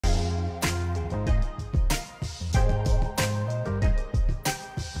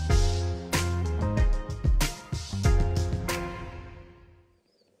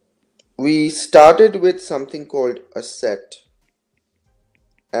we started with something called a set,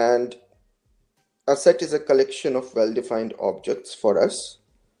 and a set is a collection of well-defined objects for us.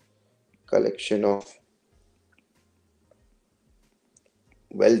 Collection of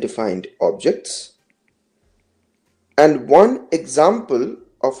well-defined objects. And one example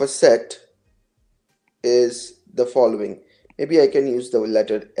of a set is the following. Maybe I can use the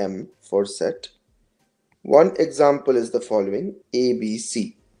letter M for set. One example is the following: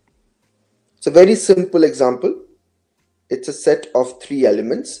 ABC. It's a very simple example. It's a set of 3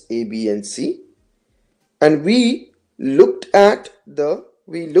 elements, A, B, and C. And we looked at the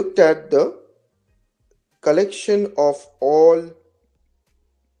collection of all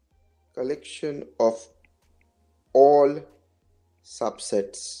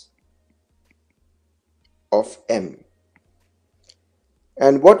subsets of M.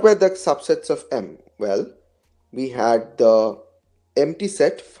 And what were the subsets of M? Well, we had the empty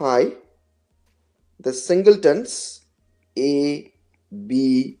set phi, the singletons A,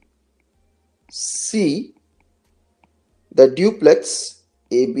 B, C, the duplex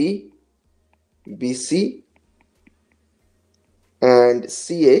AB, BC, and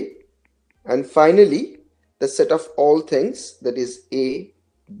CA, and finally the set of all things, that is A,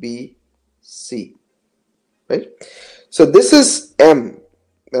 B, C. Right? So this is M.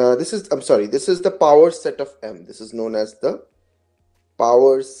 This is the power set of M. This is known as the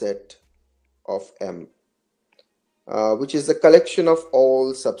power set of M, which is the collection of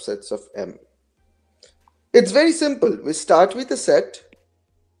all subsets of M. It's very simple. We start with a set.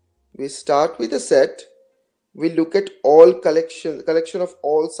 We look at all collection of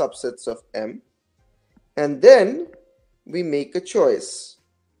all subsets of M, and then we make a choice.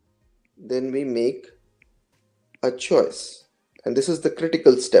 And this is the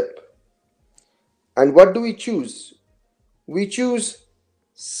critical step. And what do we choose? We choose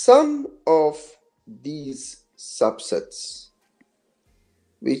some of these subsets.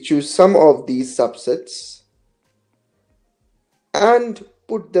 And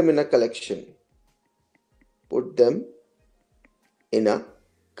put them in a collection.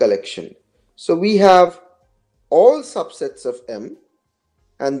 So we have all subsets of M,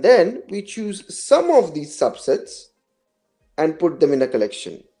 and then we choose some of these subsets and put them in a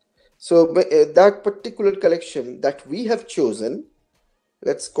collection. So that particular collection that we have chosen,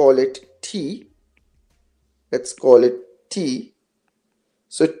 let's call it T.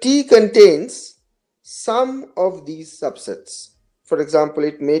 So T contains some of these subsets. For example,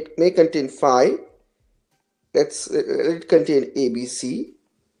 it may contain phi. Let it contain ABC,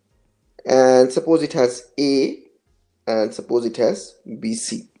 and suppose it has A, and suppose it has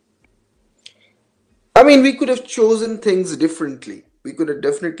BC. I mean, we could have chosen things differently. We could have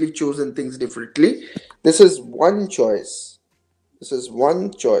definitely chosen things differently. This is one choice.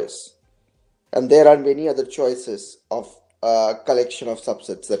 And there are many other choices of a collection of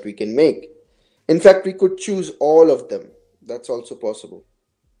subsets that we can make. In fact, we could choose all of them. That's also possible.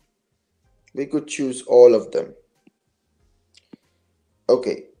 We could choose all of them.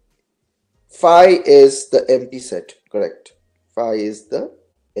 Okay. Phi is the empty set, correct? Phi is the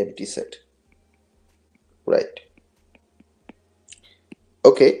empty set. Right.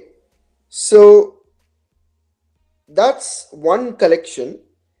 Okay. So that's one collection.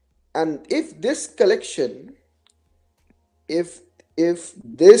 And if this collection, if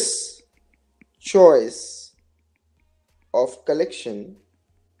this choice of collection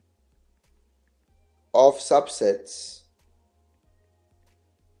of subsets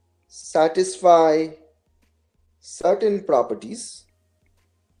satisfy certain properties,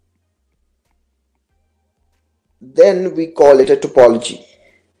 then we call it a topology.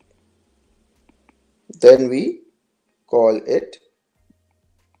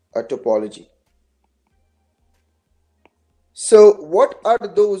 So what are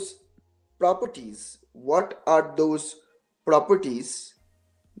those properties? What are those properties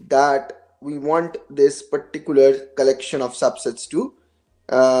that we want this particular collection of subsets to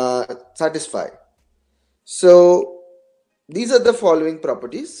satisfy? So these are the following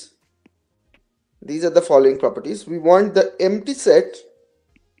properties. We want the empty set,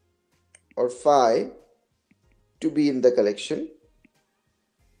 or phi, to be in the collection.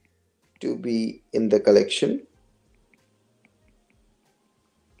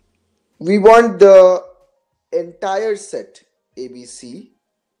 We want the entire set ABC,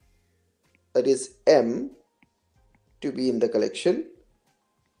 that is M, to be in the collection.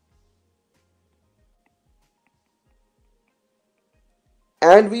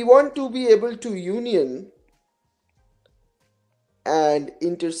 And we want to be able to union and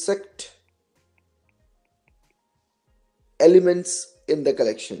intersect elements in the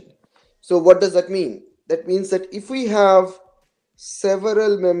collection. So what does that mean? That means that if we have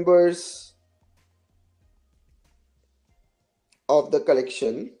several members of the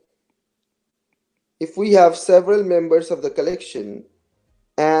collection, if we have several members of the collection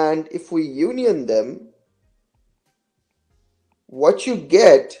and if we union them, what you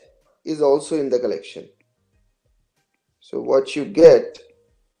get is also in the collection. So what you get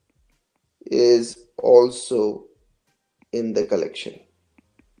is also in the collection.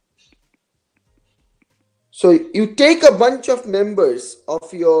 So you take a bunch of members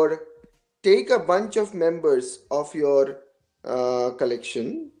of your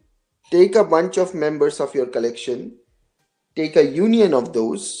collection, take a bunch of members of your collection, take a union of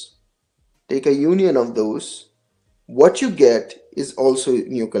those, what you get is also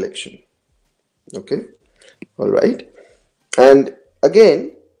in your collection. Okay, all right. And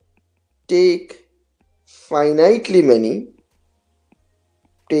again, take finitely many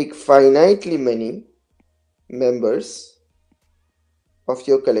members of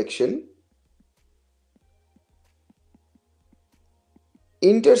your collection,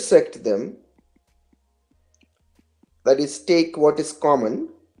 intersect them, that is, take what is common.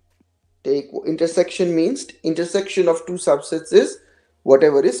 Intersection means intersection of two subsets is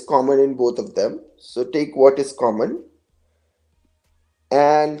whatever is common in both of them. So take what is common,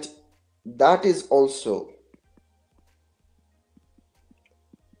 and that is also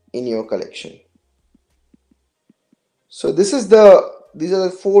in your collection. So these are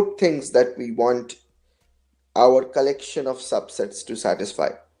the 4 things that we want our collection of subsets to satisfy.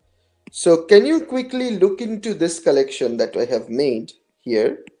 So can you quickly look into this collection that I have made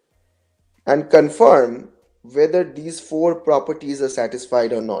here and confirm whether these 4 properties are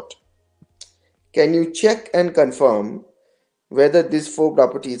satisfied or not? Can you check and confirm whether these 4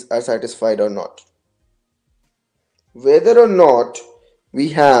 properties are satisfied or not? Whether or not we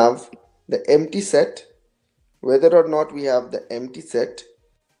have the empty set,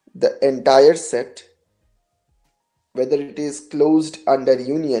 the entire set, whether it is closed under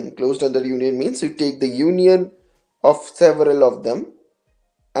union. Closed under union means you take the union of several of them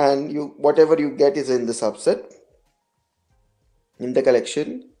and whatever you get is in the subset, in the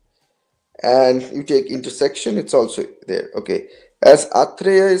collection, and you take intersection, it's also there. Okay, as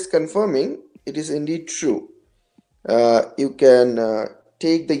Atreya is confirming, it is indeed true. You can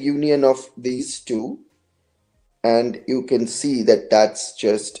take the union of these two and you can see that that's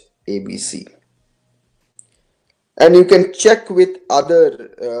just ABC. And you can check with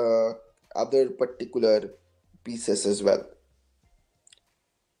other particular pieces as well.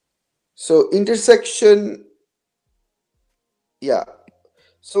 So intersection, yeah.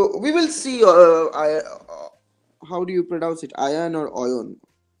 So we will see. How do you pronounce it? Ion or ion?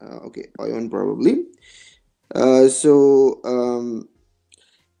 Okay, ion probably.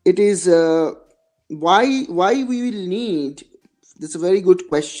 It is why we will need. This is a very good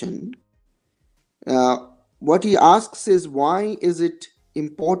question. What he asks is, why is it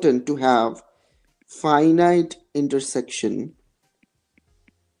important to have finite intersection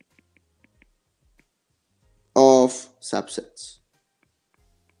of subsets?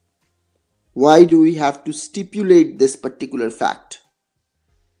 Why do we have to stipulate this particular fact?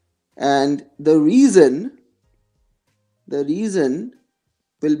 And the reason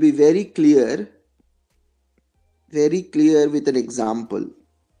will be very clear with an example.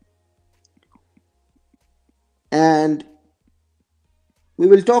 And we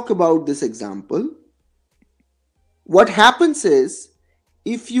will talk about this example. What happens is,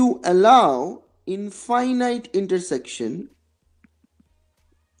 if you allow infinite intersection,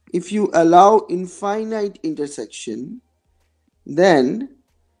 then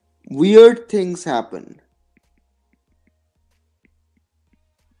weird things happen.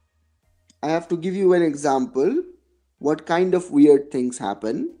 I have to give you an example what kind of weird things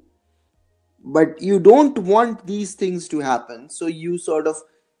happen. But you don't want these things to happen, so you sort of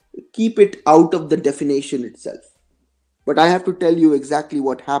keep it out of the definition itself. But I have to tell you exactly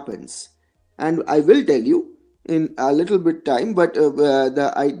what happens, and I will tell you in a little bit time. But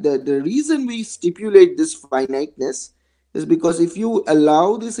the reason we stipulate this finiteness is because if you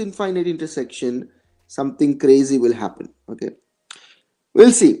allow this infinite intersection, something crazy will happen. Okay,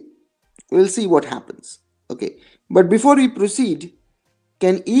 we'll see what happens. Okay, but before we proceed,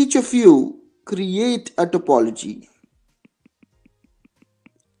 can each of you create a topology?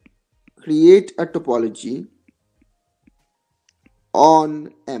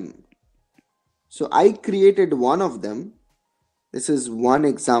 On M. So I created one of them. This is one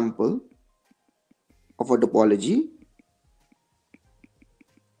example of a topology,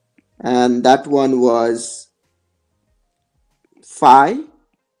 and that one was phi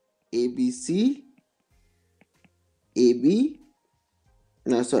ABC, AB,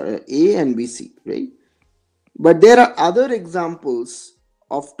 no, sorry, A and BC, right? But there are other examples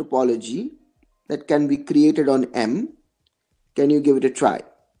of topology that can be created on M. Can you give it a try?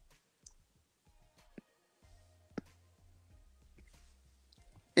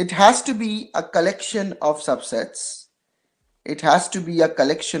 It has to be a collection of subsets. It has to be a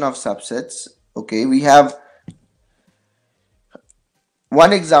collection of subsets. Okay, we have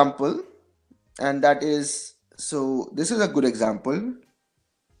one example, and that is, so this is a good example.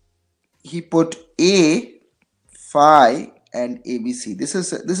 He put A, phi, and ABC. This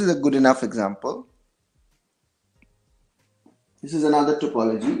is a good enough example. This is another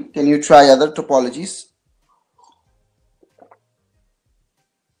topology. Can you try other topologies?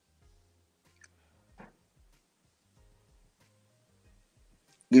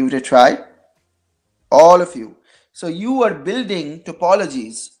 Give it a try. All of you. So you are building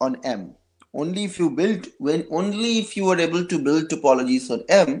topologies on M. Only if you are able to build topologies on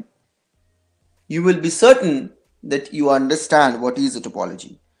M, you will be certain that you understand what is a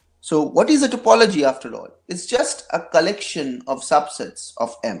topology. So what is a topology after all? It's just a collection of subsets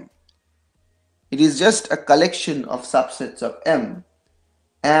of M. It is just a collection of subsets of M,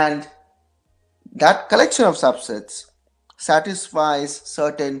 and that collection of subsets satisfies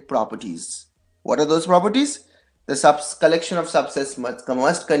certain properties. What are those properties? The collection of subsets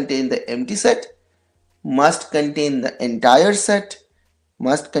must contain the empty set, must contain the entire set,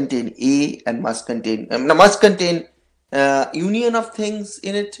 must contain A, and must contain union of things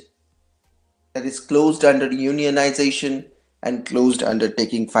in it, that is closed under unionization and closed under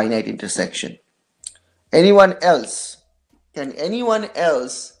taking finite intersection. Anyone else? Can anyone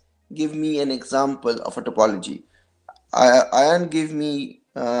else give me an example of a topology? Ayan gave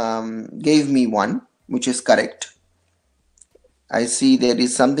me one, which is correct. I see there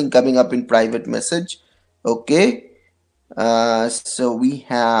is something coming up in private message. Okay, so we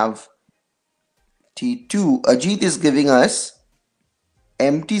have T2. Ajit is giving us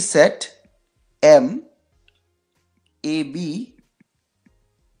empty set M, AB,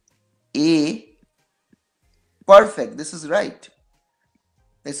 A. Perfect. This is right.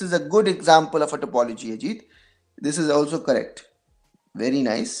 This is a good example of a topology, Ajit. This is also correct. Very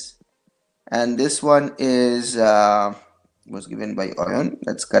nice. And this one is was given by Oyon.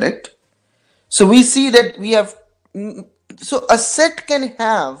 That's correct. So we see that we have, so a set can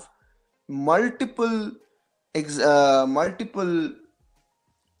have multiple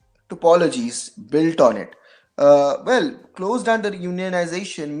topologies built on it. Well, closed under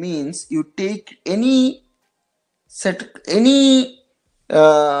unionization means you take any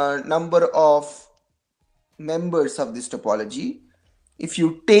number of members of this topology. If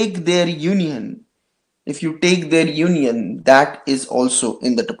you take their union, that is also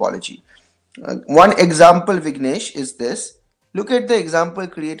in the topology. One example, Vignesh, is this. Look at the example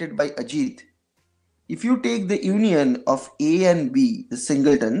created by Ajit. If you take the union of A and B, the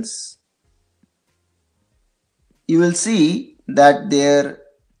singletons, you will see that their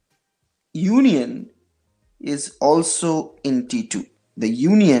union is also in T2. The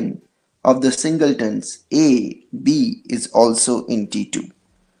union of the singletons A, B is also in T2.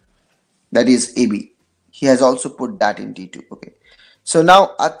 That is AB. He has also put that in T2. Okay. So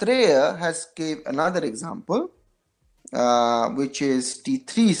now Atreya has gave another example, which is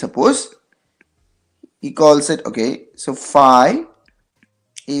T3, suppose. He calls it, okay, so phi,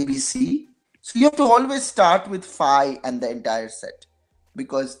 ABC. So you have to always start with phi and the entire set,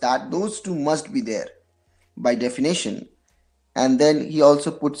 because those two must be there by definition. And then he also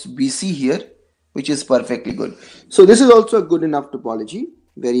puts BC here, which is perfectly good. So this is also a good enough topology.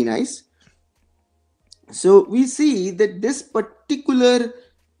 Very nice. So we see that this particular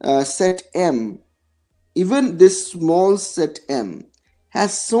set M, even this small set M,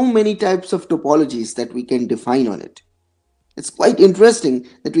 has so many types of topologies that we can define on it. It's quite interesting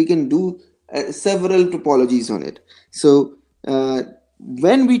that we can do several topologies on it. So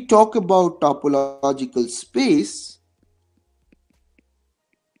when we talk about topological space,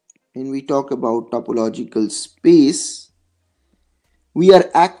 we are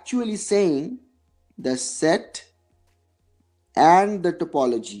actually saying the set and the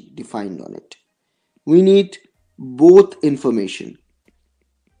topology defined on it. We need both information.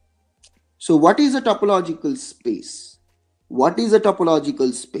 So what is a topological space? What is a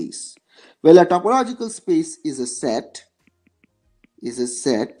topological space? Well, a topological space is a set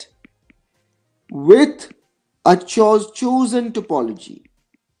with a chosen topology.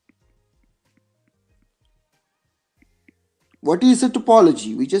 What is a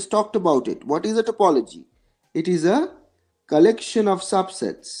topology? We just talked about it. What is a topology? It is a collection of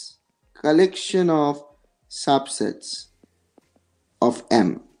subsets collection of subsets of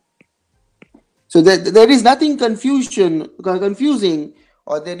M. So there is nothing confusing,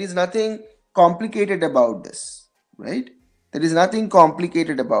 or there is nothing complicated about this, right? There is nothing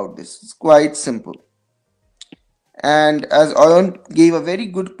complicated about this. It's quite simple. And as Oyon gave a very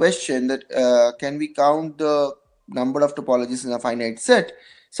good question that can we count the number of topologies in a finite set?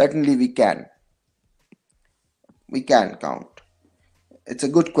 Certainly we can. We can count. It's a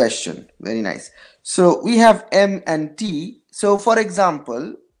good question. Very nice. So we have M and T. So for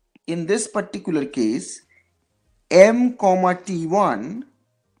example, in this particular case, M comma T1,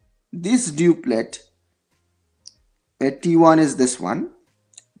 this duplet, where T1 is this one,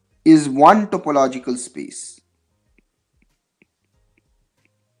 is one topological space.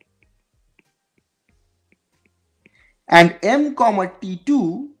 And M comma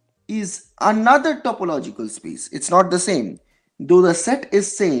T2 is another topological space. It's not the same. Though the set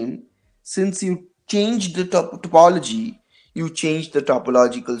is same, since you change the topology, you change the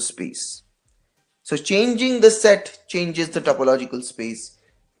topological space. So changing the set changes the topological space.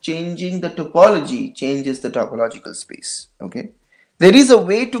 Changing the topology changes the topological space. Okay. There is a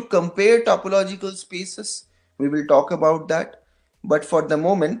way to compare topological spaces. We will talk about that. But for the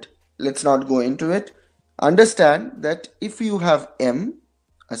moment, let's not go into it. Understand that if you have M,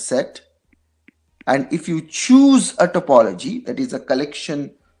 a set, and if you choose a topology, that is a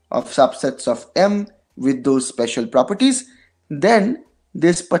collection of subsets of M with those special properties, then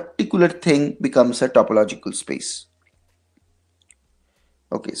this particular thing becomes a topological space.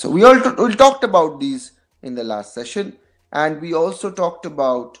 Okay, so we talked about these in the last session, and we also talked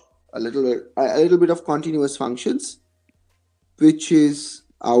about a little bit of continuous functions, which is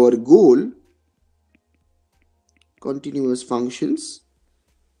our goal. Continuous functions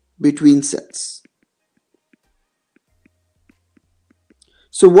between sets.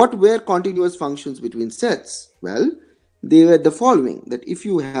 So what were continuous functions between sets? Well, they were the following, that if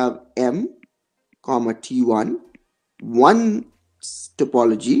you have M comma T1, one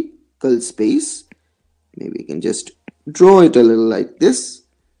topological space, maybe we can just draw it a little like this,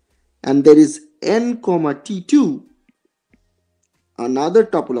 and there is N comma T2, another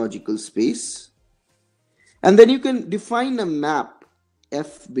topological space, and then you can define a map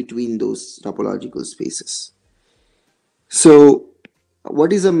F between those topological spaces. So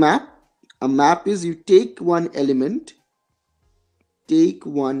what is a map? A map is you take one element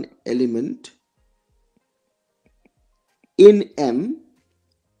in M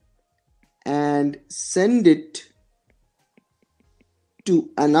and send it to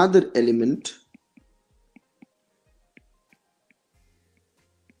another element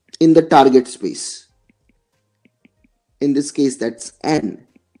in the target space. In this case, that's N.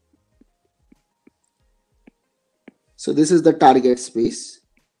 So this is the target space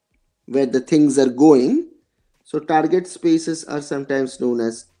where the things are going. So target spaces are sometimes known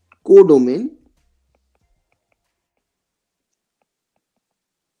as codomain.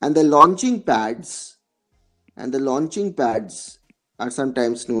 And the launching pads are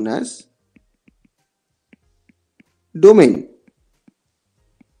sometimes known as domain.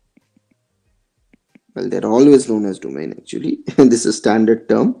 Well, they're always known as domain actually. This is a standard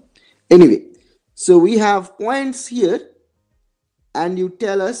term. Anyway, so we have points here, and you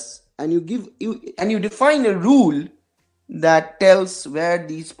tell us, and you define a rule that tells where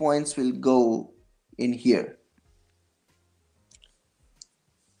these points will go in here.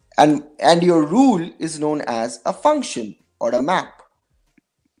 And your rule is known as a function or a map.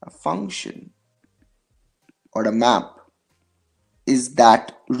 A function or a map is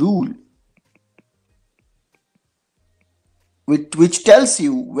that rule which tells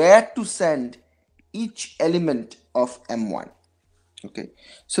you where to send each element of M1. Okay,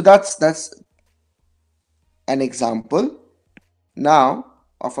 so that's an example now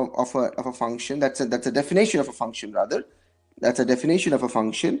of a function. That's a definition of a function rather. That's a definition of a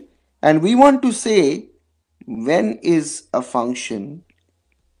function, and we want to say when is a function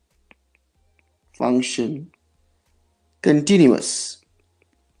continuous.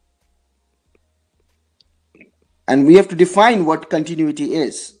 And we have to define what continuity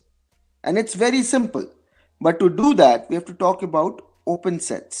is. And it's very simple. But to do that, we have to talk about open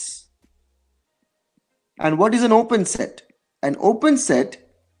sets. And what is an open set? An open set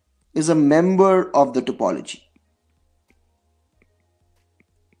is a member of the topology.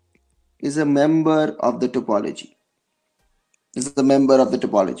 Is a member of the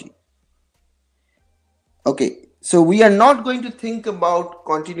topology. Okay, so we are not going to think about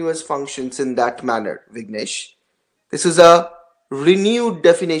continuous functions in that manner, Vignesh. This is a renewed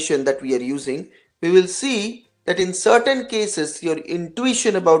definition that we are using. We will see that in certain cases your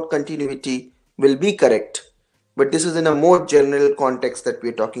intuition about continuity will be correct, but this is in a more general context that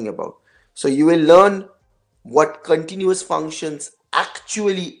we're talking about. So you will learn what continuous functions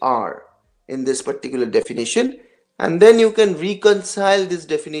actually are in this particular definition, and then you can reconcile this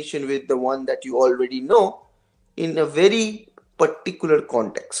definition with the one that you already know in a very particular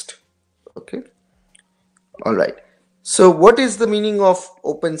context. Okay. All right. So what is the meaning of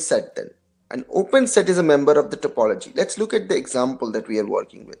open set then? An open set is a member of the topology. Let's look at the example that we are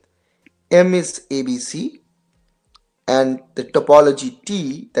working with. M is ABC, and the topology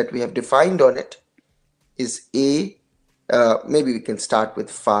T that we have defined on it is A. Maybe we can start with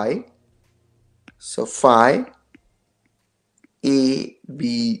phi. So phi A,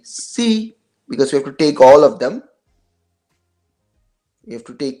 B, C, because we have to take all of them. We have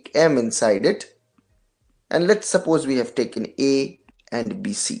to take M inside it. And let's suppose we have taken A and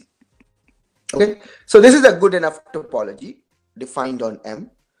BC. Okay, so this is a good enough topology defined on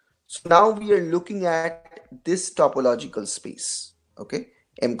M. So now we are looking at this topological space, okay,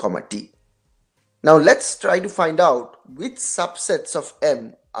 M comma T. Now let's try to find out which subsets of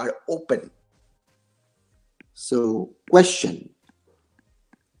M are open. So question,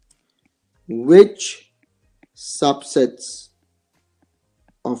 which subsets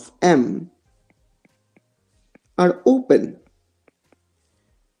of M are open?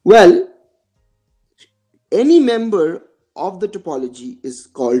 Well, any member of the topology is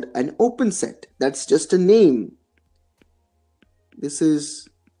called an open set. That's just a name. This is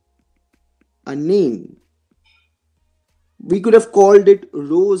a name. We could have called it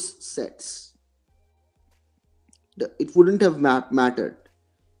rose sets. It wouldn't have mattered.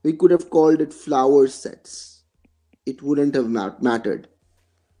 We could have called it flower sets. It wouldn't have mattered.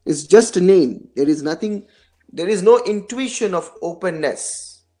 It's just a name. There is nothing, there is no intuition of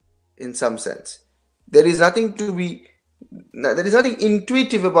openness in some sense. There is nothing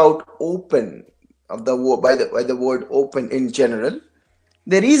intuitive about open of the word by the word open in general.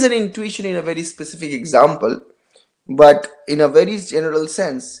 There is an intuition in a very specific example, but in a very general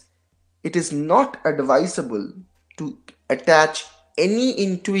sense, it is not advisable to attach any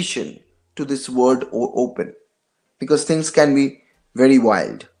intuition to this word open, because things can be very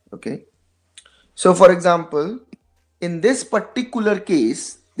wild. Okay, so for example, in this particular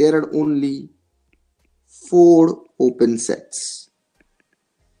case, there are only 4 open sets.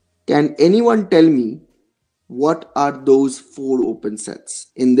 Can anyone tell me what are those 4 open sets?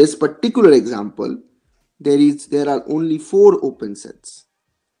 In this particular example, there are only 4 open sets.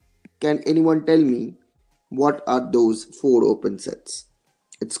 Can anyone tell me what are those 4 open sets?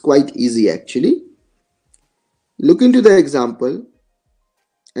 It's quite easy actually. Look into the example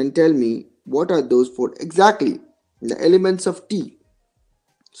and tell me what are those 4 exactly, the elements of T.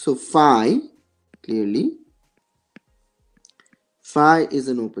 So phi, clearly phi is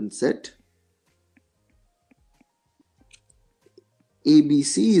an open set.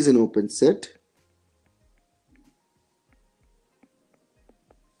 ABC is an open set.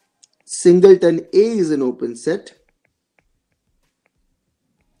 Singleton A is an open set.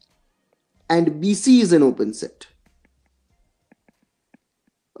 And BC is an open set.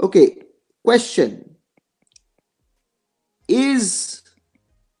 Okay, question. Is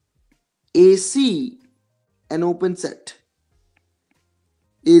AC an open set?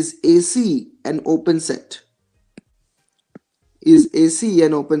 Is AC an open set? Is AC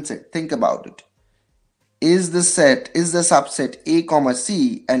an open set? Think about it. Is the subset A comma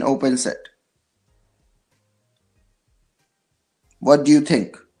C an open set? What do you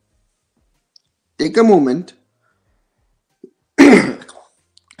think? Take a moment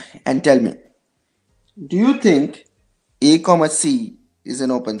and tell me. Do you think A comma C is an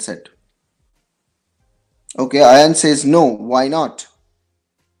open set? Okay, Ayan says no. Why not?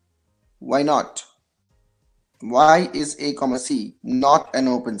 Why not? Why is A comma C not an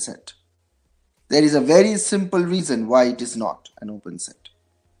open set? There is a very simple reason why it is not an open set.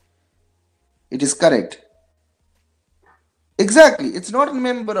 It is correct. Exactly, it's not a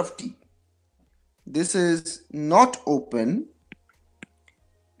member of T. This is not open.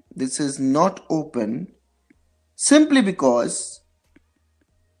 This is not open simply because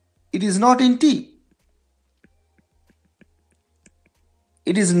it is not in T.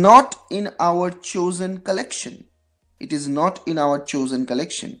 It is not in our chosen collection. It is not in our chosen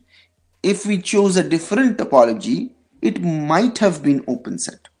collection. If we chose a different topology, it might have been open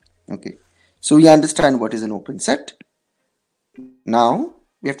set. Okay, so we understand what is an open set. Now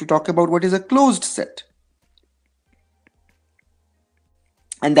we have to talk about what is a closed set.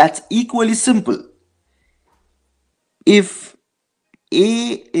 And that's equally simple. If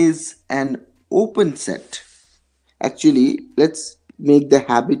A is an open set, Actually, let's make the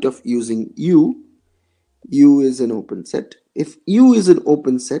habit of using U. U is an open set. If U is an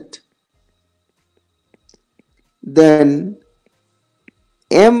open set, then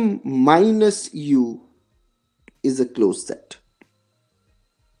M minus U is a closed set.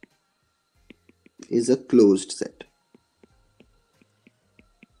 Is a closed set.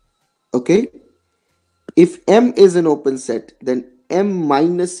 Okay? If M is an open set, then M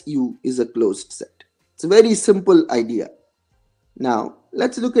minus U is a closed set. It's a very simple idea. Now,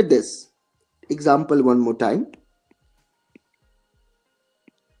 let's look at this example one more time.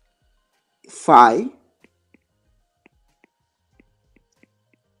 Phi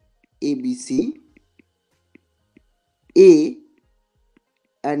ABC, A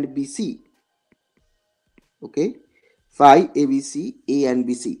and BC. Okay, phi ABC, A and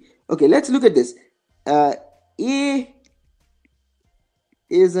BC. Okay, let's look at this. A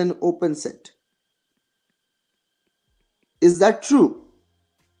is an open set. Is that true?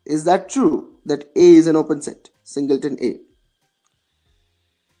 Is that true that A is an open set? Singleton A.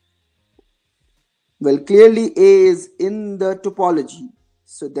 Well, clearly A is in the topology,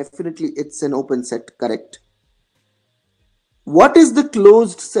 so definitely it's an open set, correct? What is the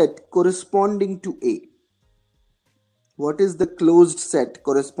closed set corresponding to A? What is the closed set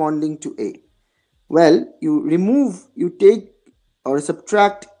corresponding to A? Well, you take or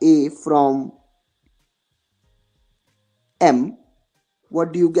subtract A from M.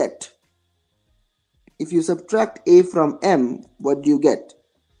 What do you get? If you subtract A from M, what do you get?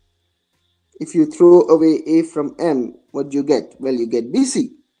 If you throw away A from M, what do you get? Well, you get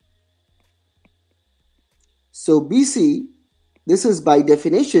BC. So BC, this is by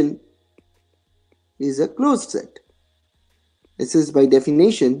definition, is a closed set. This is by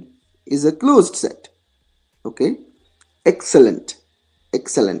definition is a closed set. Okay, excellent,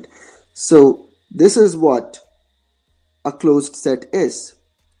 excellent. So this is what a closed set is.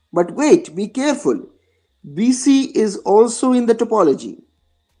 But wait, be careful. BC is also in the topology.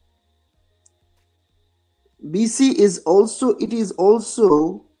 BC is also, it is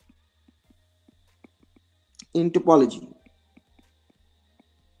also in topology.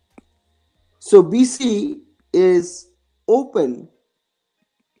 So BC is open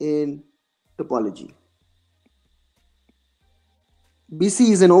in topology.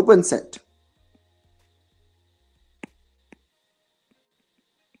 BC is an open set.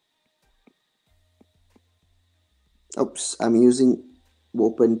 Oops, I'm using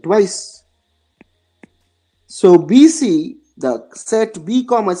open twice. So BC, the set B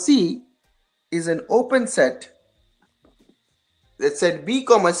comma C, is an open set. The set B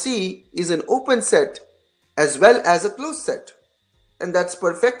comma C is an open set as well as a closed set, and that's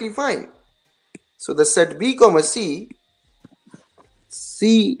perfectly fine. So the set B comma C,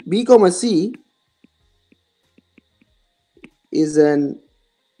 B comma C is an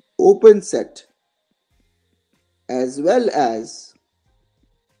open set as well as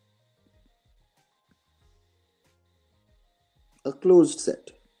a closed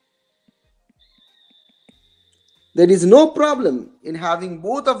set. There is no problem in having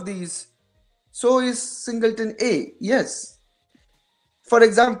both of these. So is singleton A. Yes. For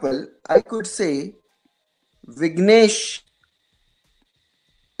example, I could say Vignesh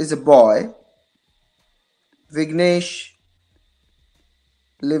is a boy. Vignesh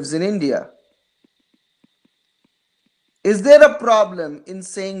lives in India. Is there a problem in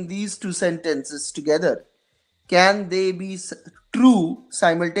saying these two sentences together? Can they be true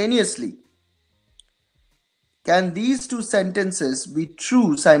simultaneously? Can these two sentences be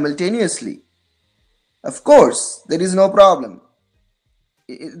true simultaneously? Of course, there is no problem.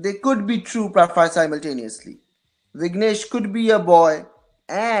 They could be true simultaneously. Vignesh could be a boy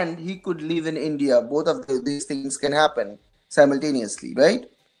and he could live in India. Both of these things can happen simultaneously, right?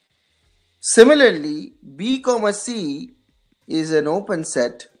 Similarly, B comma C is an open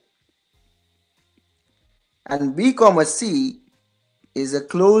set and B comma C is a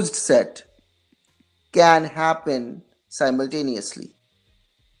closed set. Can happen simultaneously,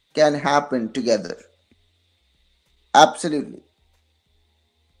 can happen together. Absolutely.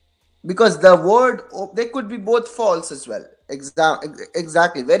 Because the word, they could be both false as well.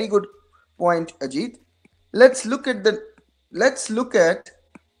 Exactly. Very good point, Ajit. Let's look at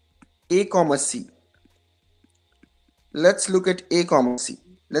A comma C. Let's look at A comma C.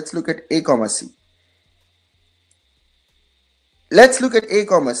 Let's look at A comma C. Let's look at A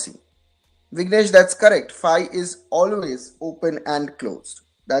comma C. Vignesh, that's correct. Phi is always open and closed.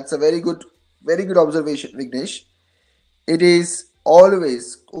 That's a very good observation, Vignesh. It is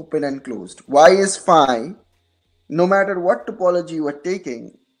always open and closed. Why is phi, no matter what topology you are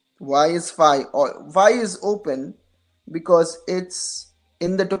taking, why is phi is open because it's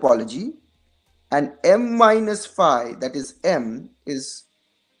in the topology, and M minus phi, that is M, is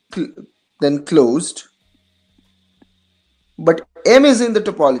then closed, but M is in the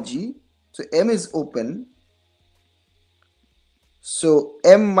topology, so M is open, so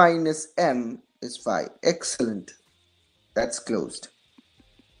M minus M is phi. Excellent. That's closed.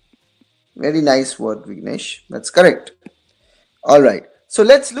 Very nice word, Vignesh. That's correct. All right. So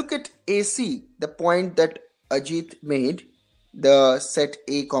let's look at AC, the point that Ajit made, the set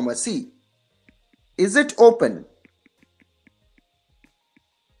A comma C. Is it open?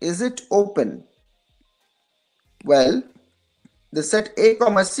 Is it open? Well, the set A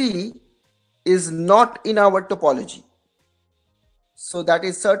comma C is not in our topology. So that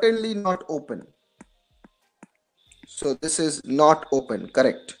is certainly not open. So this is not open,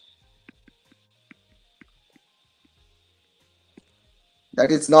 correct. That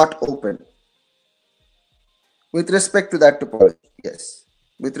is not open. With respect to that topology, yes.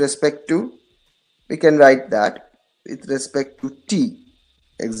 With respect to, we can write that with respect to T.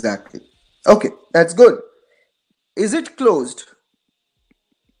 Exactly. Okay, that's good. Is it closed?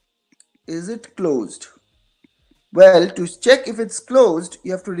 Is it closed? Well, to check if it's closed,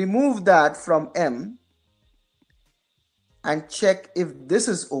 you have to remove that from M and check if this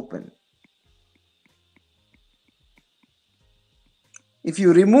is open. If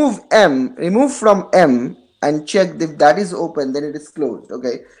you remove from M and check if that is open, then it is closed.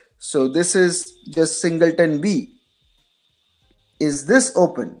 Okay, so this is just singleton B. Is this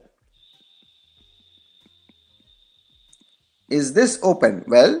open? Is this open?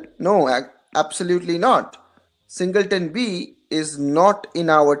 Well, no, absolutely not. Singleton B is not in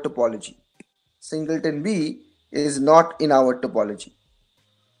our topology. Singleton B is not in our topology.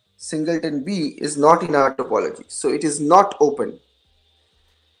 Singleton B is not in our topology, so it is not open.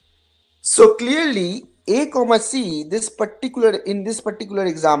 So clearly A comma C, in this particular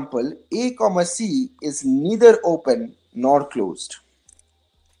example, A comma C is neither open nor closed.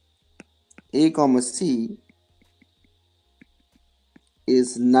 A comma C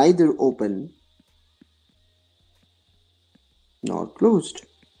is neither open nor closed.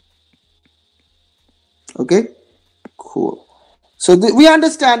 Okay, cool. So we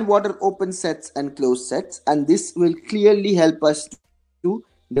understand what are open sets and closed sets, and this will clearly help us to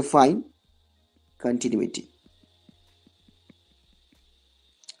define continuity.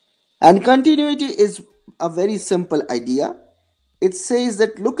 And continuity is a very simple idea. It says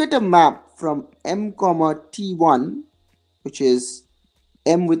that look at a map from M comma T1, which is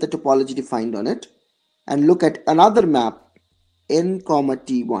M with the topology defined on it, and look at another map N comma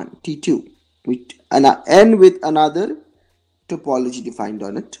T1, T2, with N with another topology defined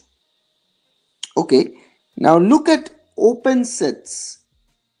on it. Okay, now look at open sets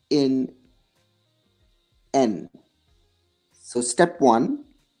in N. So step 1,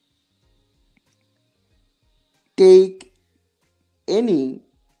 take any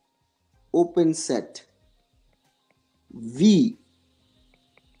open set V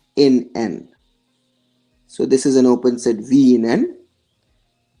in N. So this is an open set V in N.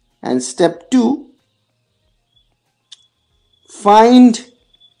 And step 2, find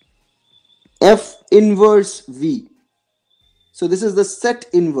F inverse V. So this is the set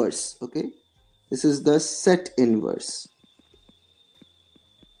inverse, okay? This is the set inverse.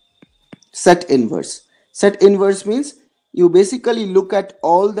 Set inverse. Set inverse means you basically look at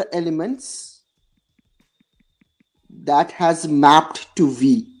all the elements that has mapped to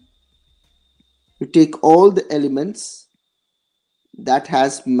V. You take all the elements that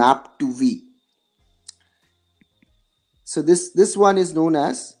has mapped to V. So this one is known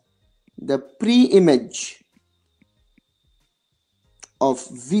as the pre-image of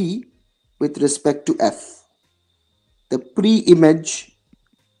V with respect to F. The pre-image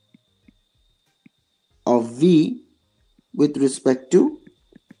of V with respect to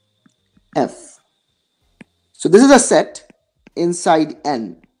F. So this is a set inside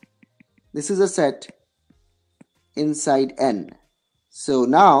N. This is a set inside N. So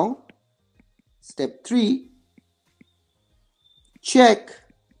now, step 3, check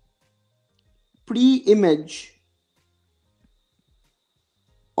pre-image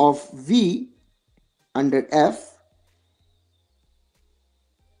of V under F.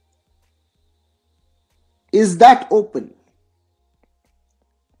 Is that open?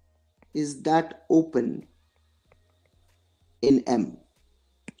 Is that open in M?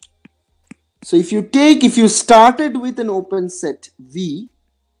 So if you started with an open set V,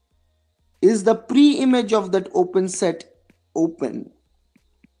 is the pre-image of that open set open?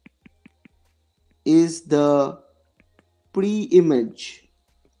 Is the pre-image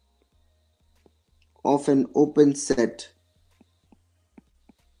of an open set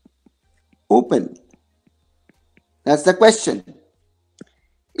open? That's the question.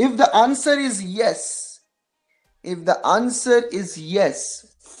 If the answer is yes, if the answer is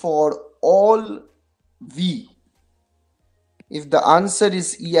yes for all V, if the answer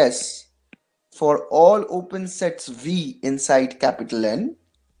is yes for all open sets V inside capital N,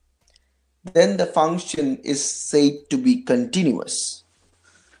 then the function is said to be continuous.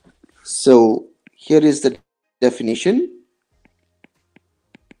 So here is the definition,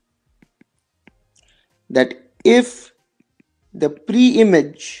 that if the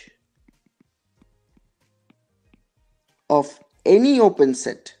pre-image of any open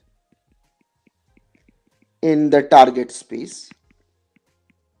set in the target space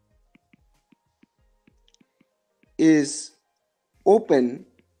is open,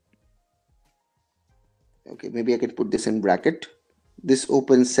 okay, maybe I can put this in bracket, this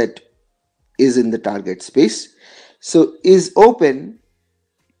open set is in the target space, so is open,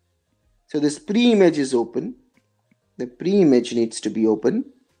 so this pre-image is open, the pre-image needs to be open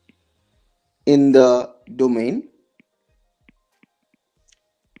in the domain,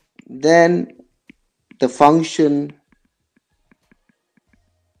 then the function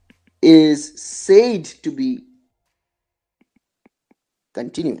is said to be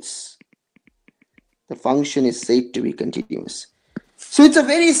continuous. The function is said to be continuous. So it's a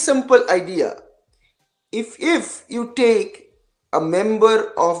very simple idea. If you take a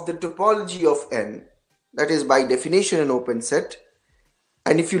member of the topology of N, that is by definition an open set,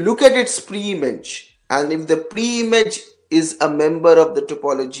 and if you look at its pre-image, and if the pre-image is a member of the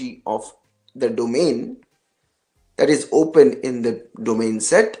topology of the domain that is open in the domain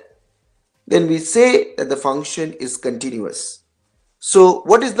set, then we say that the function is continuous. So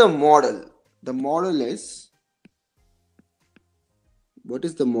what is the model? The model is, what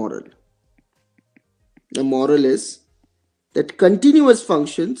is the model? The model is that continuous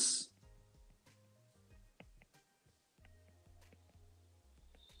functions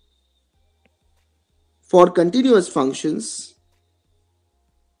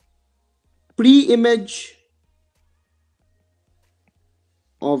pre-image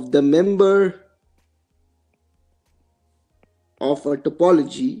of the member of a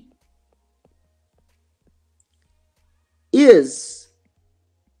topology is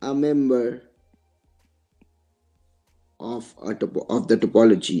a member of the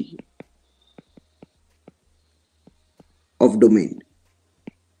topology of domain.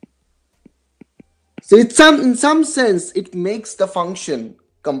 So in some sense it makes the function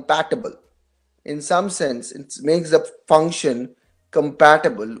compatible. In some sense it makes the function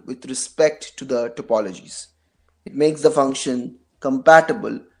compatible with respect to the topologies. It makes the function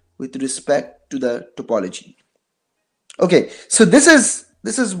compatible with respect to the topology. Okay, so this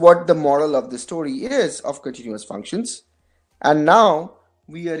is what the model of the story is of continuous functions, and now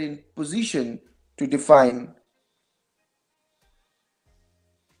we are in position to define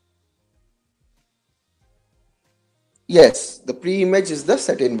yes, the pre-image is the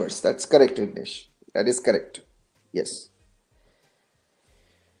set inverse. That's correct, Vignesh. That is correct. Yes.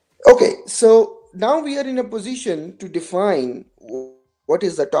 Okay, so now we are in a position to define what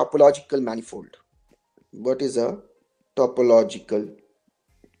is a topological manifold. What is a topological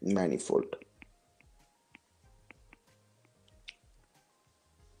manifold?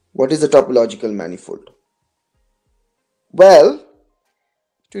 What is a topological manifold? Well,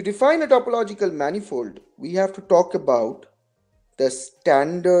 to define a topological manifold, we have to talk about the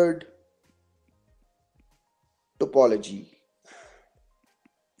standard topology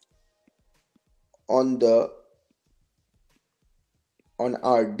on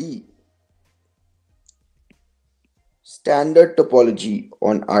RD. Standard topology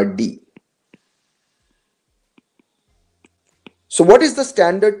on RD. So what is the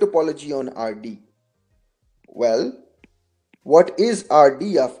standard topology on RD? Well, what is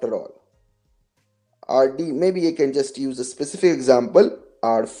RD after all? RD, maybe I can just use a specific example,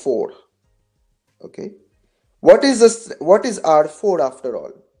 R4. Okay. What is R4 after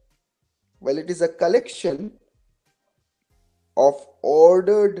all? Well, it is a collection of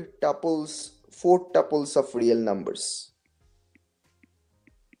ordered tuples, 4 tuples of real numbers.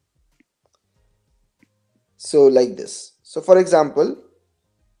 So like this. So for example,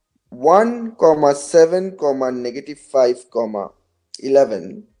 1, 7, -5,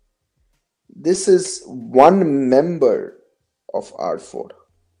 11. This is one member of R4.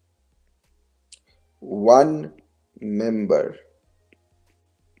 One member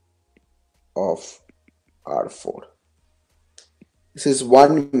of R4. This is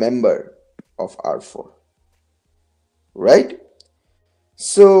one member of R4. Right?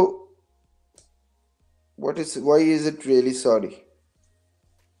 So Why is it really sorry?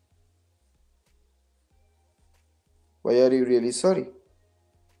 Why are you really sorry?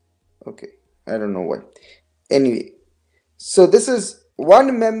 Okay, I don't know why. Anyway, so this is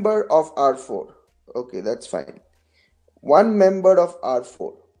one member of R4. Okay, that's fine. One member of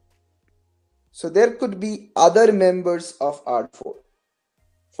R4. So there could be other members of R4.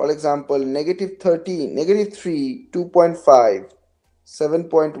 For example, negative 13, negative 3, 2.5,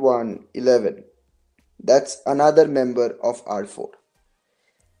 7.1, 11. That's another member of R4.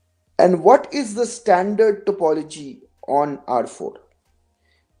 And what is the standard topology on R4?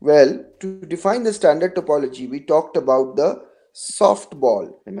 Well, to define the standard topology, we talked about the soft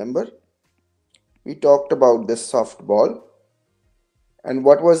ball. Remember? We talked about the soft ball. And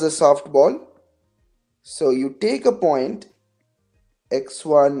what was the soft ball? So you take a point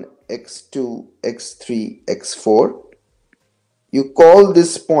x1, x2, x3, x4. You call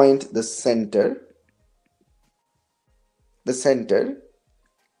this point the center. The center.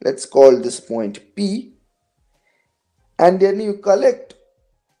 Let's call this point P. And then you collect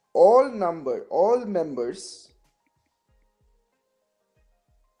all members.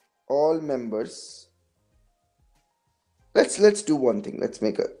 Let's do one thing. Let's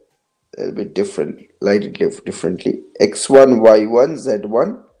make a little bit different, light it differently. X1, Y1,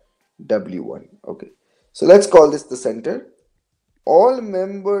 Z1, W1. Okay. So let's call this the center. All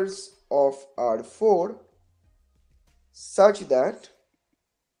members of R4 such that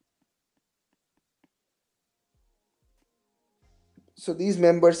so these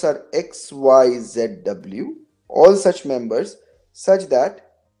members are X, Y, Z, W. All such members such that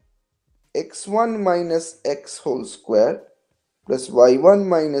x1 minus x whole square plus y1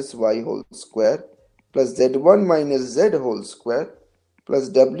 minus y whole square plus z1 minus z whole square plus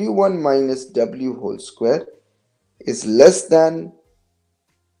w1 minus w whole square is less than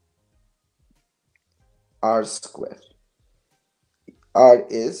r square. R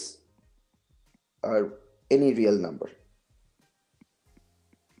is any real number.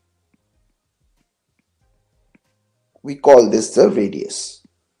 We call this the radius.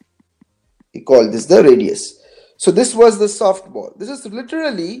 So this was the soft ball. This is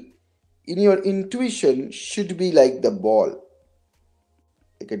literally, in your intuition, should be like the ball,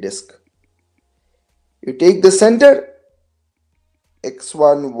 like a disc. You take the center,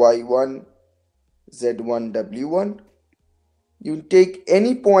 x1, y1, z1, w1. You take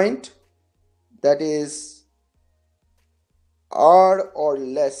any point that is r or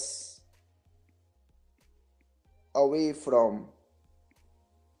less away from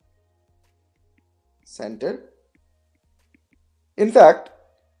center. In fact,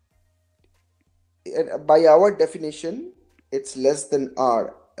 by our definition, it's less than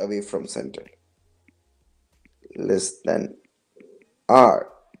r away from center. Less than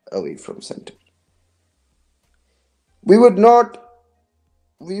r away from center. We would not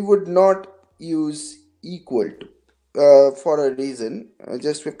use equal to for a reason.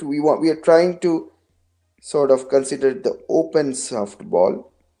 We are trying to sort of consider the open soft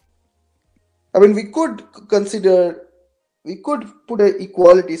ball. I mean, we could put an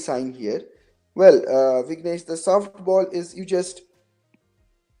equality sign here. Well, Vignesh, the soft ball is you just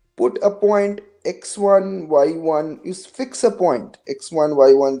put a point x1, y1, you fix a point x1,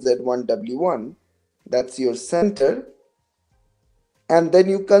 y1, z1, w1. That's your center. And then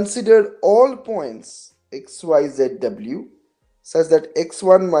you consider all points x, y, z, w such that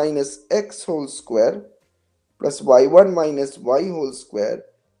x1 minus x whole square plus y1 minus y whole square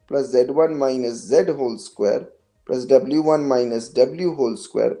plus z1 minus z whole square plus w1 minus w whole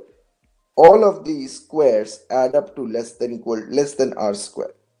square, all of these squares add up to less than r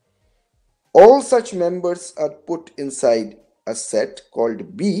square. All such members are put inside a set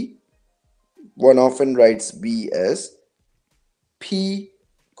called B. One often writes B as P,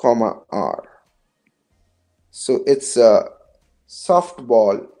 R. So it's a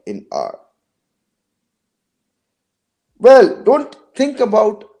softball in R. Well, don't think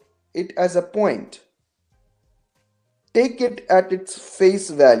about it as a point. Take it at its face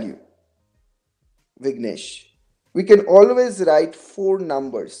value, Vignesh. We can always write 4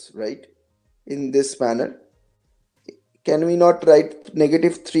 numbers, right? In this manner. Can we not write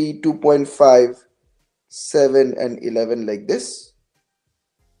negative 3, 2.5, 7 and 11 like this?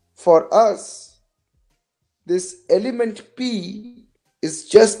 For us, this element P is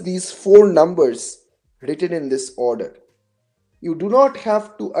just these 4 numbers written in this order. You do not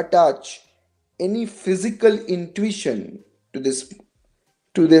have to attach any physical intuition to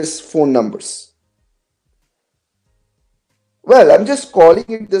this 4 numbers. Well, I'm just calling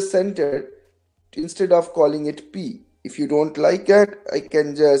it the center instead of calling it P. If you don't like it, I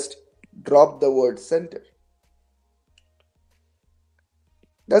can just drop the word center.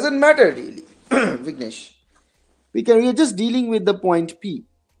 Doesn't matter really, Vignesh. We are just dealing with the point P.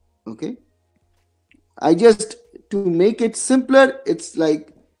 Okay. I just, to make it simpler, it's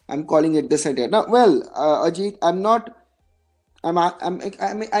like I'm calling it this idea. Now, well, Ajit, I'm not.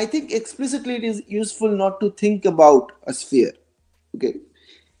 I think explicitly it is useful not to think about a sphere. Okay.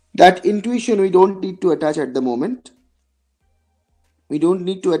 That intuition we don't need to attach at the moment. We don't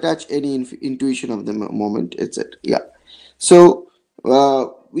need to attach any intuition of the moment. It's it. Yeah. So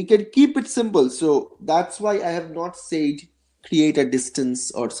we can keep it simple. So that's why I have not said create a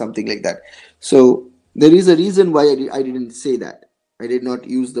distance or something like that. So there is a reason why I didn't say that. I did not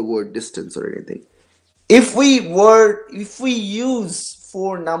use the word distance or anything. If we use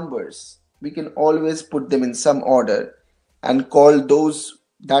four numbers, we can always put them in some order and call those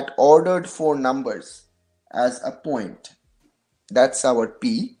that ordered four numbers as a point. That's our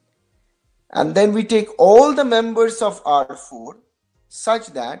P. And then we take all the members of R4 such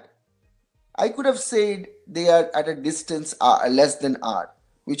that I could have said they are at a distance less than R,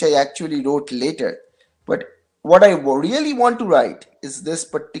 which I actually wrote later. But what I really want to write is this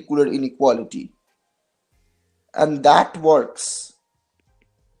particular inequality. And that works.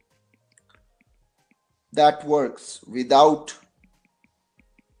 That works without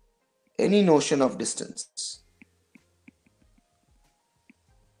any notion of distance.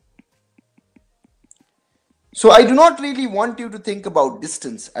 So I do not really want you to think about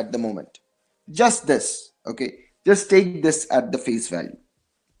distance at the moment. Just this, okay? Just take this at the face value.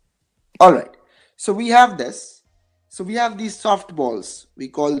 All right. So we have this. So we have these softballs. We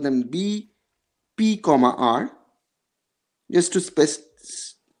call them B, P, comma R. Just to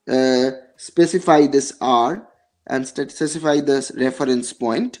specify this R and specify this reference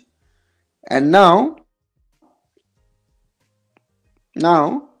point. And now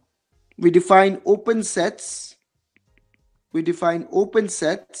we define open sets. We define open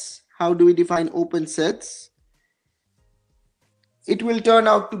sets. How do we define open sets? It will turn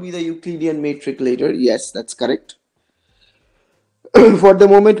out to be the Euclidean matrix later. Yes, that's correct. For the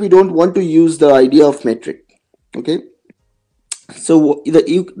moment, we don't want to use the idea of metric. Okay. So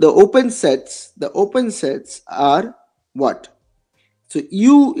the open sets are what? So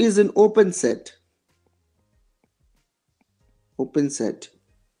U is an open set. Open set.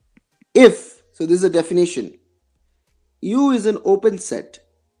 If, so this is a definition. U is an open set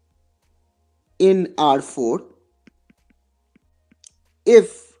in R4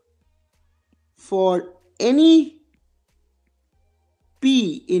 if for any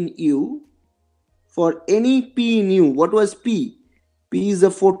P in U, for any P in U, what was P? P is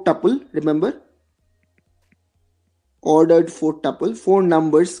a fourth tuple, remember? Ordered fourth tuple, four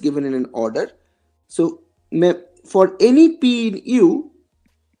numbers given in an order. So for any P in U,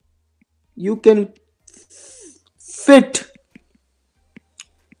 you can fit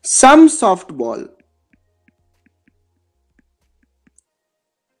some softball.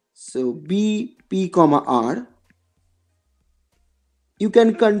 So B, P, comma R. You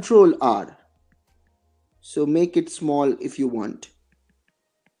can control R. So make it small if you want.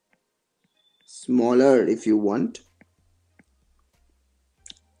 Smaller if you want.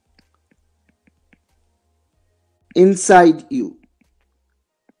 Inside U.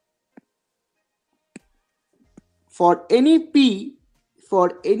 For any P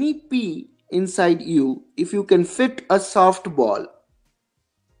inside U, if you can fit a softball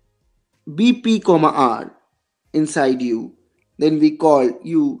BP, R inside U, then we call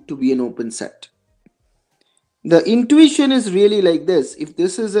U to be an open set. The intuition is really like this. If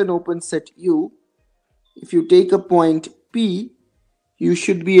this is an open set U, if you take a point P, you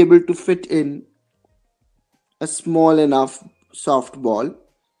should be able to fit in a small enough softball.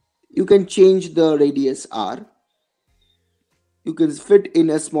 You can change the radius R. You can fit in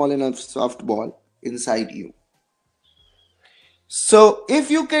a small enough softball inside U. So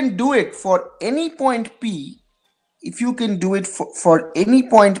if you can do it for any point P, if you can do it for any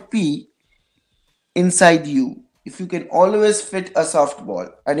point P inside U, if you can always fit a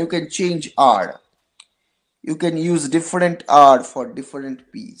softball and you can change R, you can use different R for different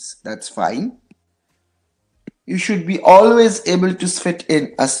P's, that's fine. You should be always able to fit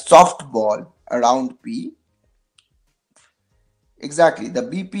in a softball around P. Exactly, the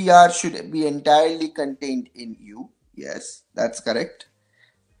BPR should be entirely contained in U. Yes, that's correct.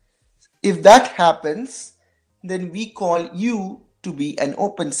 If that happens, then we call U to be an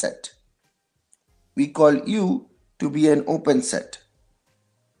open set. We call U to be an open set.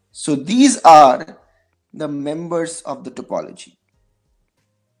 So these are the members of the topology.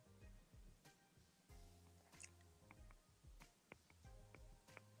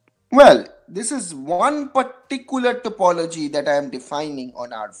 Well, this is one particular topology that I am defining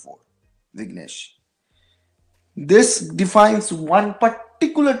on R4, Vignesh. This defines one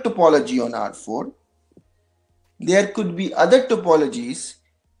particular topology on R4. There could be other topologies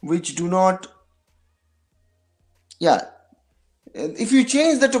which do not, yeah. If you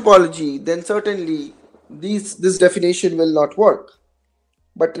change the topology, then certainly this definition will not work.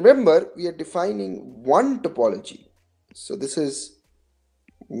 But remember, we are defining one topology. So this is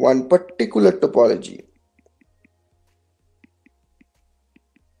one particular topology.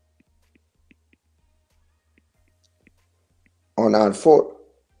 On R4.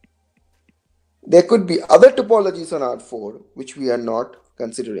 There could be other topologies on R4 which we are not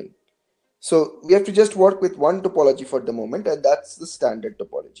considering. So we have to just work with one topology for the moment, and that's the standard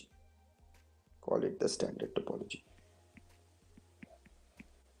topology. Call it the standard topology.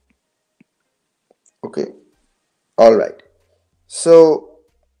 Okay. All right. So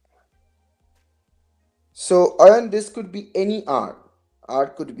and this could be any R. R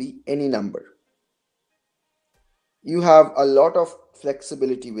could be any number. You have a lot of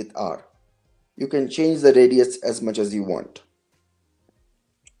flexibility with R. You can change the radius as much as you want.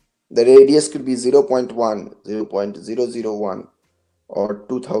 The radius could be 0.1, 0.001 or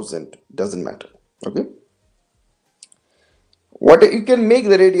 2000, doesn't matter. Okay. You can make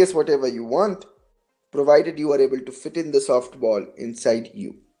the radius whatever you want, provided you are able to fit in the softball inside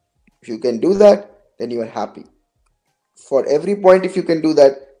U. If you can do that, then you are happy. For every point, if you can do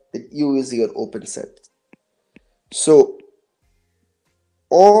that, then U is your open set. So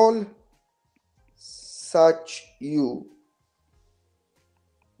all such U,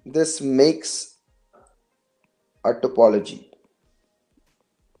 this makes a topology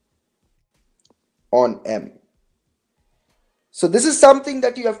on M. So this is something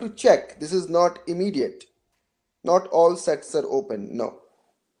that you have to check. This is not immediate. Not all sets are open. No,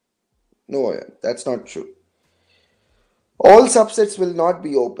 that's not true. All subsets will not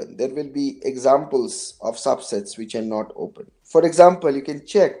be open. There will be examples of subsets which are not open. For example, you can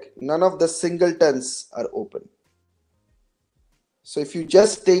check none of the singletons are open. So if you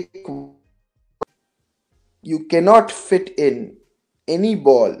just take, you cannot fit in any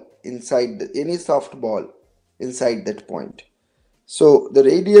ball inside any soft ball inside that point. So the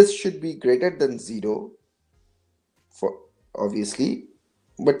radius should be greater than 0 for obviously,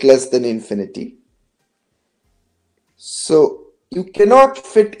 but less than infinity. So you cannot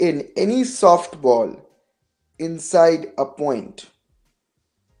fit in any soft ball inside a point.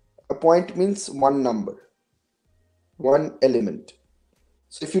 A point means one number, one element.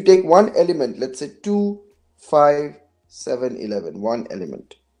 So if you take one element, let's say 2, 5, 7, 11, one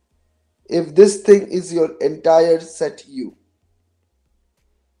element. If this thing is your entire set U,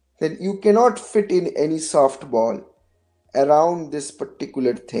 then you cannot fit in any soft ball around this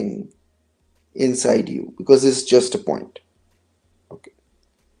particular thing inside U because it's just a point. Okay.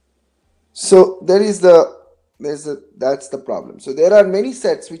 So that's the problem. So there are many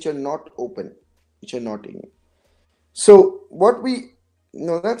sets which are not open, which are not in. So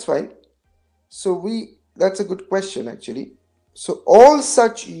that's fine. So that's a good question actually. So all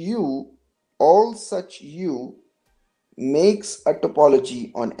such U makes a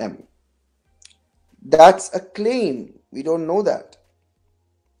topology on M. That's a claim. We don't know that.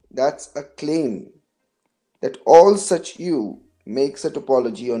 That's a claim that all such U makes a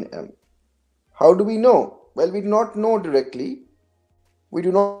topology on M. How do we know? Well, we do not know directly. We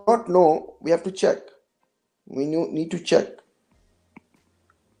do not know. We have to check. We need to check.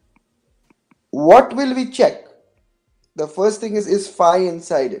 What will we check? The first thing is phi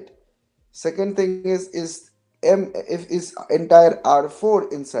inside it. Second thing is M, if is entire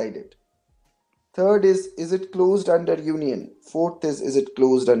R4 inside it. Third is it closed under union? Fourth is it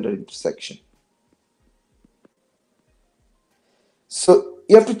closed under intersection? So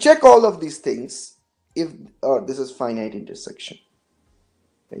you have to check all of these things if this is finite intersection.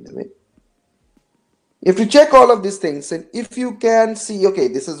 By the way, you have to check all of these things, and if you can see, okay,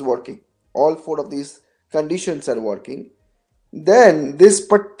 this is working, all four of these conditions are working, then this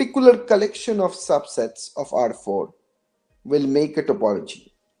particular collection of subsets of R4 will make a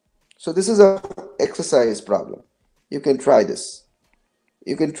topology. So this is an exercise problem. You can try this.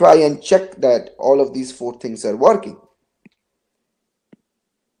 You can try and check that all of these four things are working.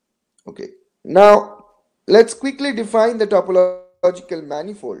 Okay. Now let's quickly define the topological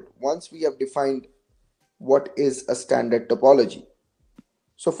manifold once we have defined what is a standard topology.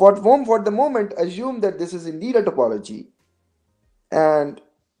 So for the moment, assume that this is indeed a topology, and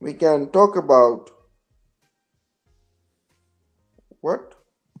we can talk about what?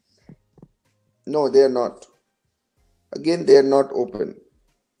 No, they are not. Again, they are not open.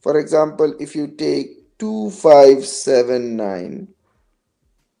 For example, if you take 2, 5, 7, 9,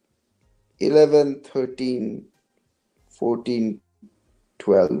 11, 13, 14,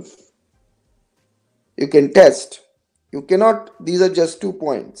 12, you can test. You cannot, these are just 2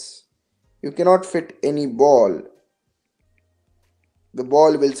 points. You cannot fit any ball. The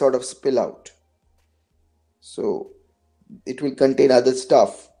ball will sort of spill out. So it will contain other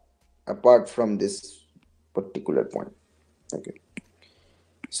stuff apart from this particular point. Okay.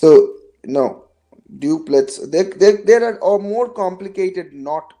 So now duplets, there are more complicated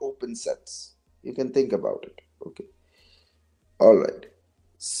not open sets. You can think about it. Okay. All right.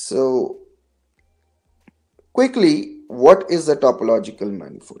 So quickly, what is the topological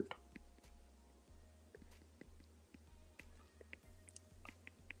manifold?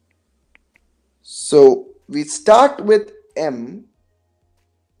 So we start with M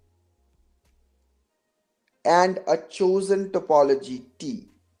and a chosen topology T.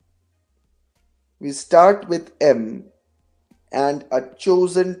 We start with M and a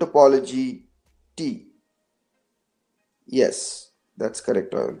chosen topology T. Yes, that's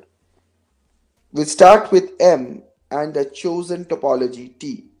correct, Arun. We start with M and a chosen topology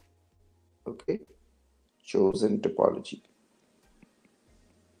T. Okay, chosen topology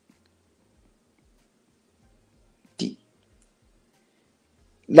T.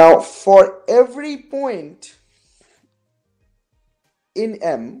 Now, for every point in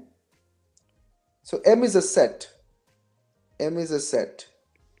M, so M is a set. M is a set.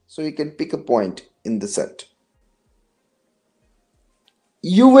 So you can pick a point in the set.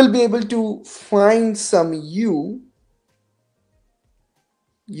 You will be able to find some U.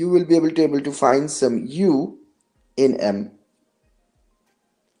 You will be able to find some U in M,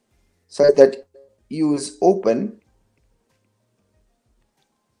 so that U is open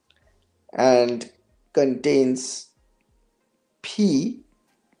and contains P,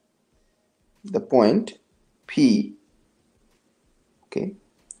 the point P. Okay.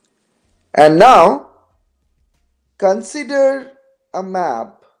 And now consider a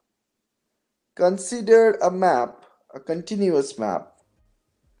map, a continuous map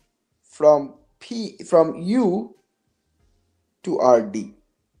from U to RD.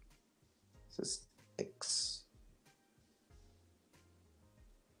 This is X.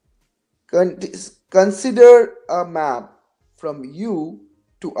 Consider a map from U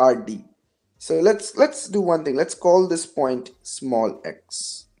to RD. So let's do one thing. Let's call this point small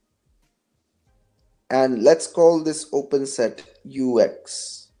x. And let's call this open set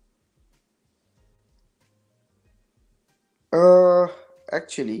UX.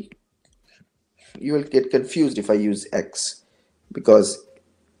 Actually, you will get confused if I use X, because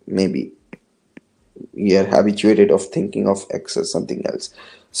maybe you're habituated of thinking of X as something else.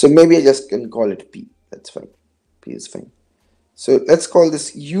 So maybe I just can call it P. That's fine. P is fine. So let's call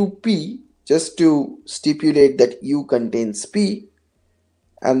this UP, just to stipulate that U contains P,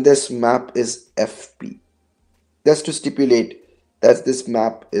 and this map is FP. Just to stipulate that this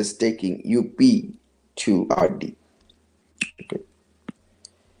map is taking UP to RD. Okay.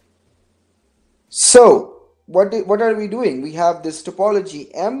 So what are we doing? We have this topology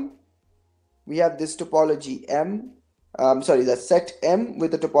M. We have this topology M. The set M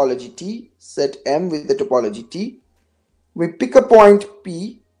with the topology T. Set M with the topology T. We pick a point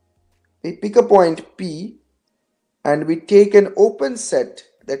P. And we take an open set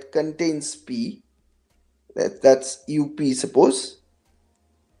that contains P. That's UP, suppose.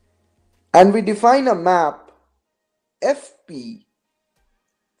 And we define a map FP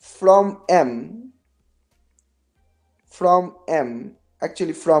from M,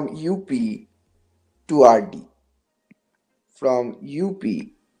 actually from UP to RD. From UP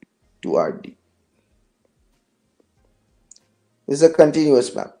to RD. This is a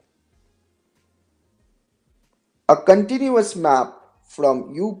continuous map. A continuous map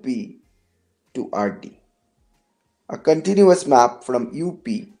from UP to RD. A continuous map from UP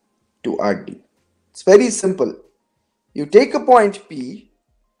to RD. It's very simple. You take a point P,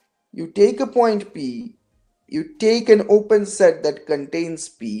 you take an open set that contains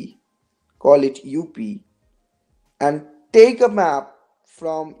P, call it UP, and take a map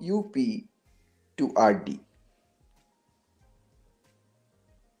from UP to RD.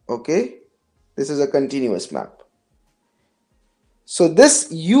 Okay, this is a continuous map. So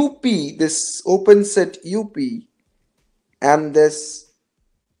this UP, this open set UP, and this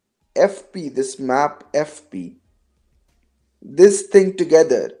FP, this map FP, this thing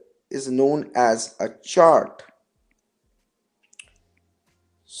together is known as a chart.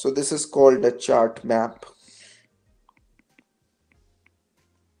 So this is called a chart map.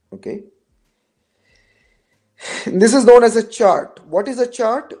 Okay. This is known as a chart. What is a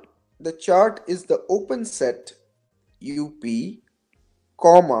chart? The chart is the open set UP,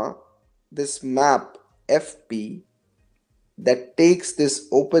 comma, this map FP that takes this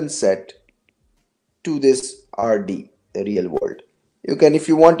open set to this RD, the real world. You can, if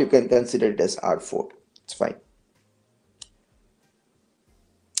you want, you can consider it as R4. It's fine.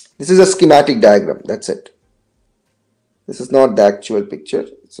 This is a schematic diagram. That's it. This is not the actual picture.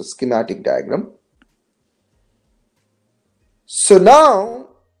 It's a schematic diagram. So now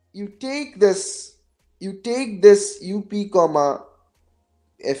you take this UP comma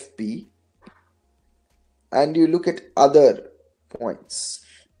FP and you look at other points.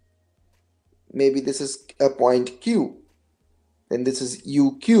 Maybe this is a point Q, then this is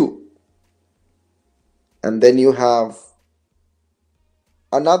UQ, and then you have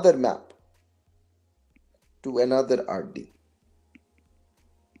another map to another RD.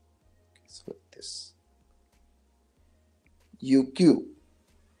 So this UQ.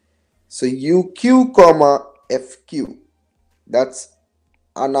 So UQ comma FQ, that's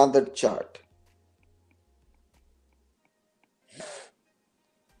another chart.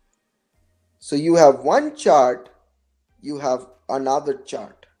 So you have one chart, you have another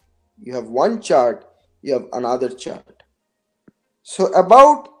chart. You have one chart, you have another chart. So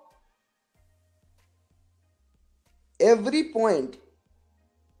about every point,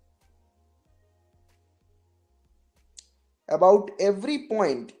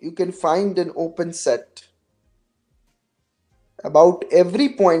 you can find an open set. About every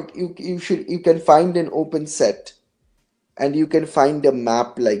point you can find an open set, and you can find a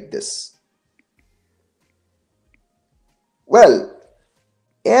map like this. Well,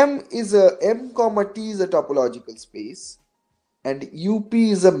 M comma T is a topological space, and UP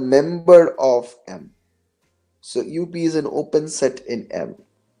is a member of M. So UP is an open set in M,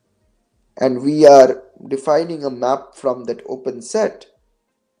 and we are defining a map from that open set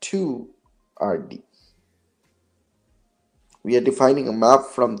to RD. We are defining a map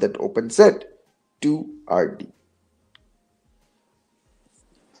from that open set to RD.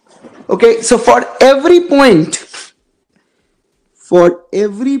 Okay, so for every point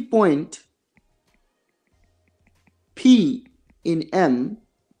P in M,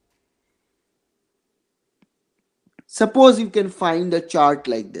 suppose you can find a chart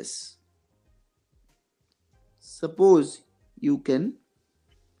like this. Suppose you can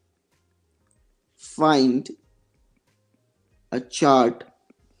find a chart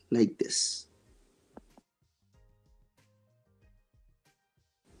like this.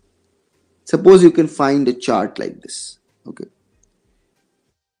 Suppose you can find a chart like this. Okay.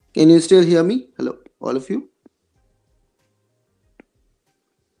 Can you still hear me? Hello, all of you?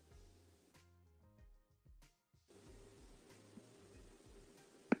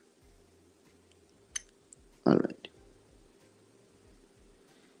 All right.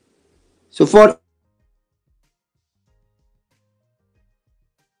 So for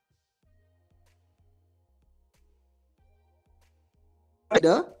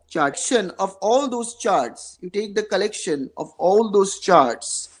the chart of all those charts, you take the collection of all those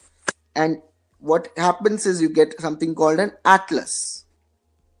charts, and what happens is you get something called an atlas.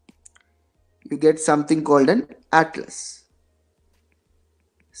 You get something called an atlas.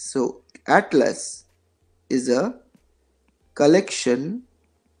 So atlas is a collection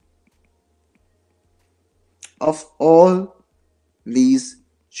of all these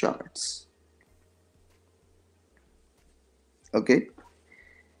charts. Okay.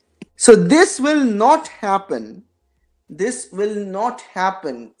 So this will not happen. This will not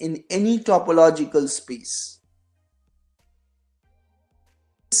happen in any topological space.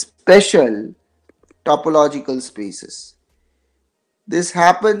 Special topological spaces. This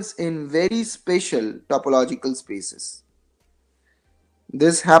happens in very special topological spaces.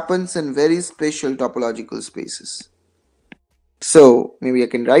 This happens in very special topological spaces. So maybe I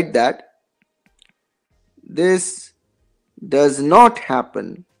can write that. This does not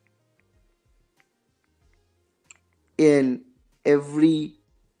happen in every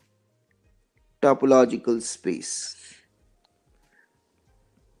topological space.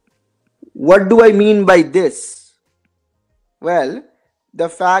 What do I mean by this? Well, the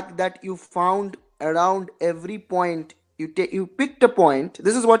fact that you found around every point, you picked a point.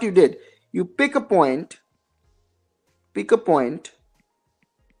 This is what you did. You pick a point,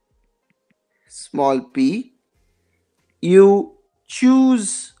 small p. You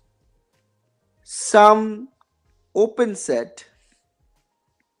choose some open set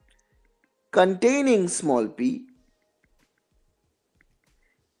containing small p,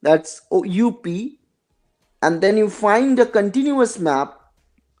 that's UP, and then you find a continuous map,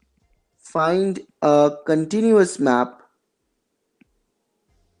 find a continuous map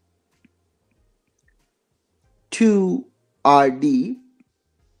to RD,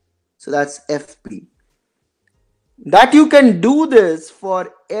 so that's FP. That you can do this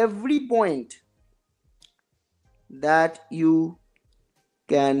for every point, that you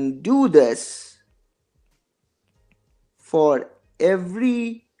can do this for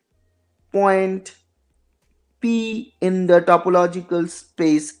every point P in the topological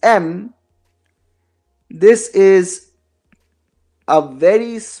space M. This is a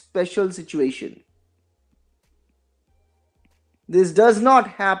very special situation. This does not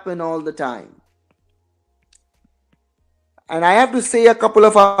happen all the time. And I have to say a couple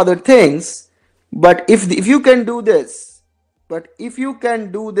of other things, but if you can do this,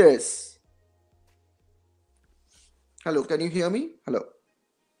 hello, can you hear me? Hello.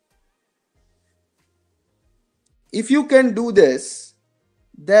 If you can do this,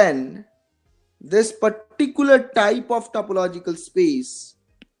 then this particular type of topological space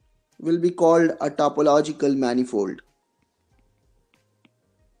will be called a topological manifold.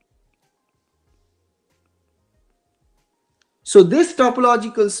 So this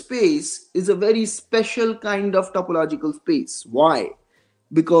topological space is a very special kind of topological space. Why?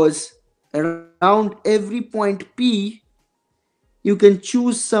 Because around every point P, you can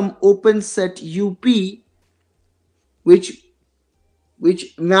choose some open set UP, which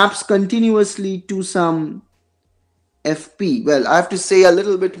maps continuously to some FP. Well, I have to say a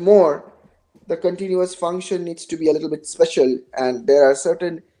little bit more. The continuous function needs to be a little bit special, and there are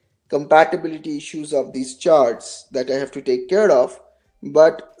certain compatibility issues of these charts that I have to take care of.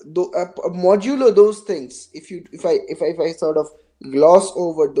 But modulo those things, if I sort of gloss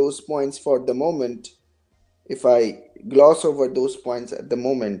over those points for the moment, if I gloss over those points at the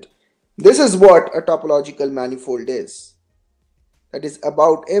moment, this is what a topological manifold is. That is,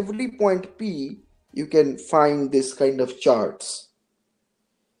 about every point P, you can find this kind of charts.